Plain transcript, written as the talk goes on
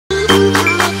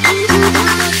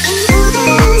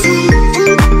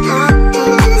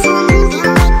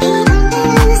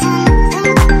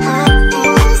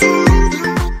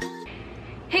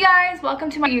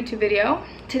Welcome to my YouTube video.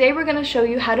 Today we're going to show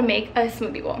you how to make a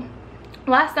smoothie bowl.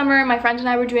 Last summer my friends and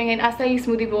I were doing an acai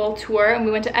smoothie bowl tour, and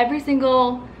we went to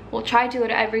tried to go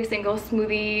to every single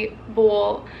smoothie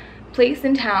bowl place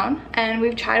in town, and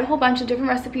we've tried a whole bunch of different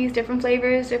recipes, different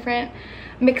flavors, different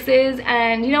mixes,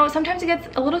 and you know, sometimes it gets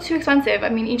a little too expensive. I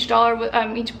mean, each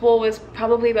bowl was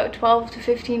probably about $12 to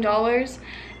 $15.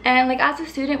 And like, as a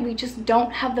student, we just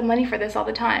don't have the money for this all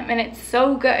the time, and it's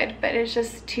so good, but it's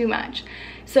just too much.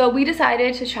 So we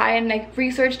decided to try and like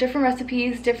research different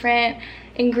recipes, different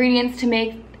ingredients to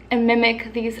make and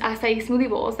mimic these acai smoothie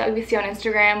bowls that we see on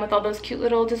Instagram with all those cute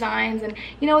little designs. And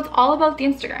you know, it's all about the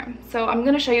Instagram. So I'm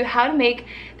gonna show you how to make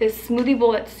this smoothie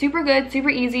bowl that's super good, super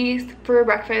easy for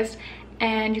breakfast,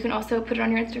 and you can also put it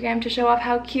on your Instagram to show off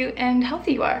how cute and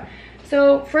healthy you are.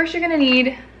 So first you're gonna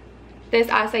need this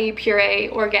acai puree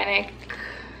organic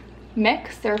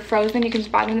mix. They're frozen. You can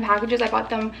just buy them in the packages. I bought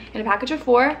them in a package of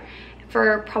 4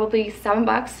 for probably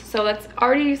 $7. So that's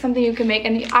already something you can make.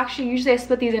 And usually I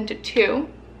split these into 2.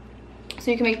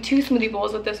 So you can make 2 smoothie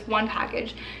bowls with this one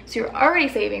package. So you're already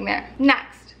saving there.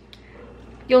 Next,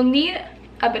 you'll need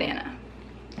a banana.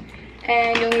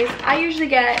 And I usually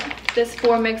get this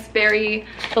 4-mix berry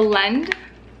blend,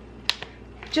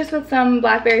 just with some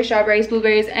blackberries, strawberries,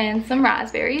 blueberries, and some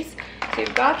raspberries. So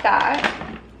you've got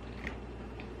that.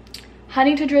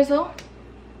 Honey to drizzle.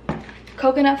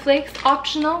 Coconut flakes,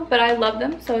 optional, but I love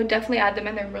them, so definitely add them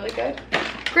in, they're really good.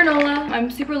 Granola.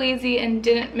 I'm super lazy and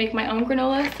didn't make my own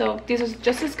granola, so these are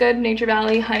just as good. Nature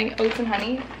Valley honey, oats and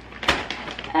honey.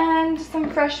 And some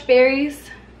fresh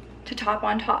berries to top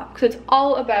on top, because it's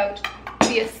all about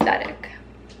the aesthetic.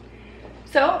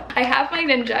 So I have my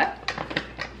Ninja,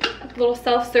 a little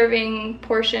self-serving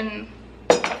portion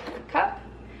cup,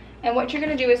 and what you're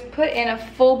gonna do is put in a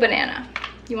full banana.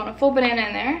 You want a full banana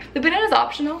in there. The banana is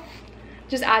optional,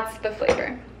 just adds to the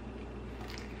flavor.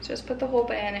 So just put the whole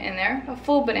banana in there. A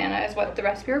full banana is what the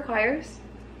recipe requires.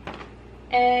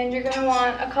 And you're gonna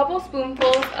want a couple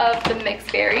spoonfuls of the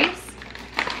mixed berries.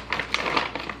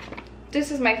 This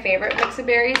is my favorite mix of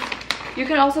berries. You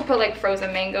can also put like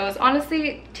frozen mangoes.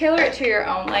 Honestly, tailor it to your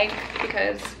own like,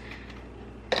 because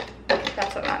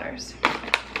that's what matters.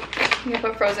 You can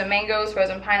put frozen mangoes,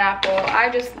 frozen pineapple. I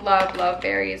just love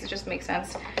berries. It just makes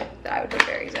sense that I would put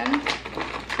berries in.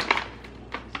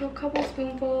 So a couple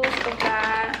spoonfuls of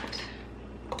that.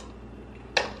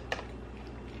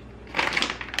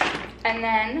 And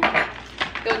then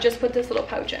you'll just put this little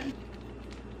pouch in.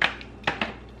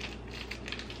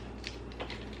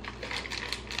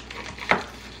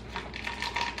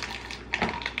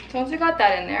 So once you got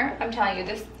that in there, I'm telling you,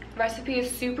 this recipe is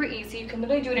super easy. You can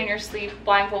literally do it in your sleep,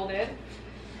 blindfolded.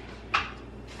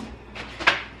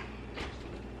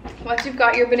 Once you've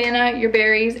got your banana, your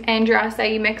berries, and your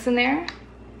acai mix in there,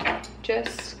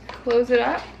 just close it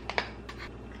up.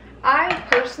 I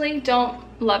personally don't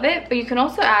love it, but you can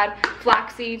also add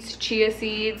flax seeds, chia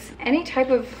seeds, any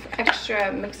type of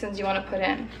extra mix-ins you want to put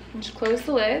in. And just close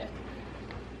the lid,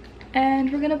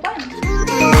 and we're gonna blend.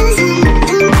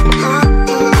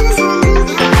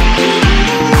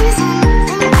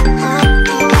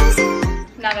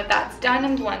 Now that that's done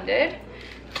and blended,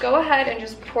 go ahead and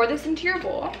just pour this into your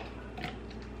bowl.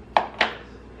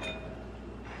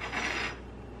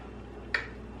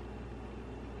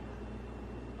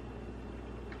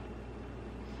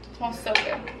 It smells so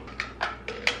good.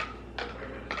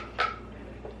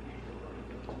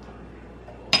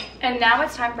 And now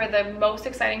it's time for the most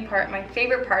exciting part, my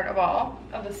favorite part of all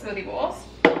of the smoothie bowls,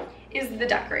 is the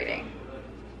decorating.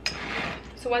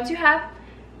 So once you have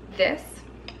this,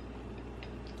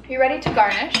 you're ready to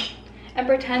garnish and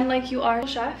pretend like you are a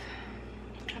chef.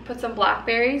 I put some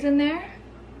blackberries in there.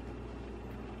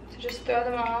 So just throw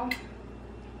them all.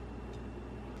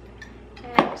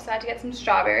 And decide to get some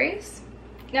strawberries.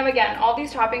 Now again, all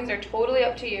these toppings are totally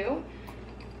up to you.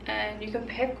 And you can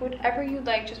pick whatever you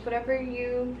like, just whatever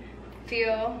you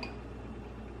feel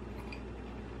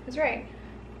is right.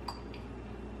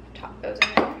 Top those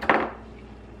in there.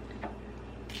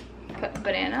 Put the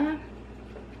banana.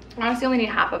 Honestly, only need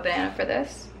half a banana for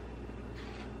this.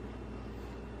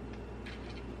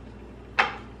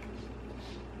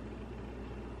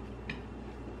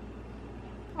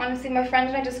 Honestly, my friend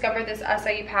and I discovered this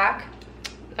acai pack,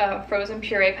 frozen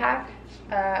puree pack,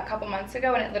 a couple months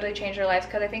ago, and it literally changed our lives,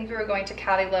 because I think we were going to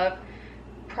Cali Love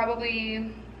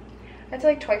probably, it's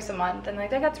like twice a month, and like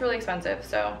that gets really expensive.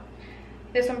 So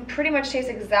this one pretty much tastes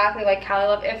exactly like Cali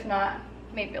Love, if not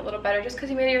maybe a little better, just because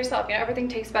you made it yourself. You know, everything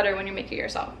tastes better when you make it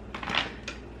yourself.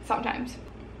 sometimes.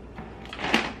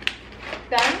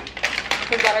 Then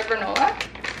we've got our granola.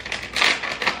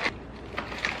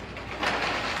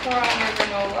 Pour on your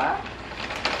granola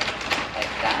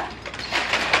like that.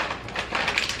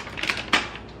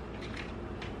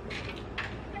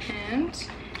 And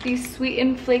these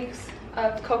sweetened flakes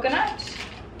of coconut.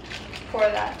 Pour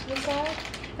that to the side.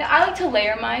 Now I like to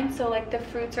layer mine, so like the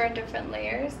fruits are in different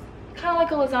layers. Kind of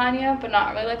like a lasagna, but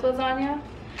not really like lasagna.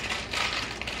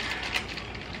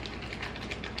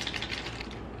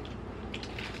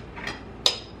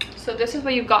 So this is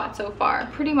what you've got so far.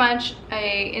 Pretty much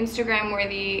a Instagram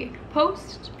worthy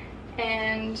post.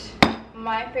 And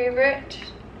my favorite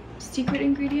secret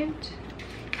ingredient,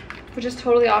 which is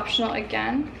totally optional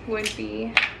again, would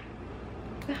be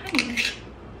the honey.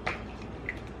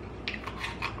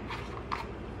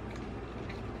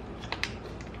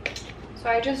 So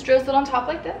I just drizzle it on top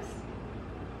like this.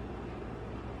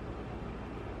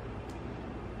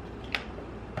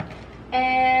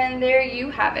 And there you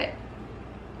have it.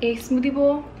 A smoothie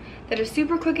bowl that is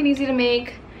super quick and easy to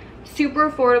make, super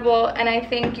affordable, and I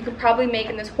think you could probably make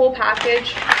in this whole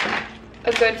package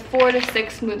a good 4 to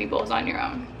 6 smoothie bowls on your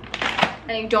own.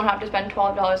 And you don't have to spend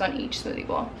 $12 on each smoothie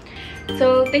bowl.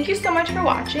 So thank you so much for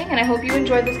watching, and I hope you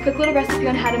enjoyed this quick little recipe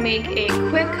on how to make a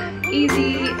quick,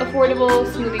 easy,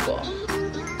 affordable smoothie bowl.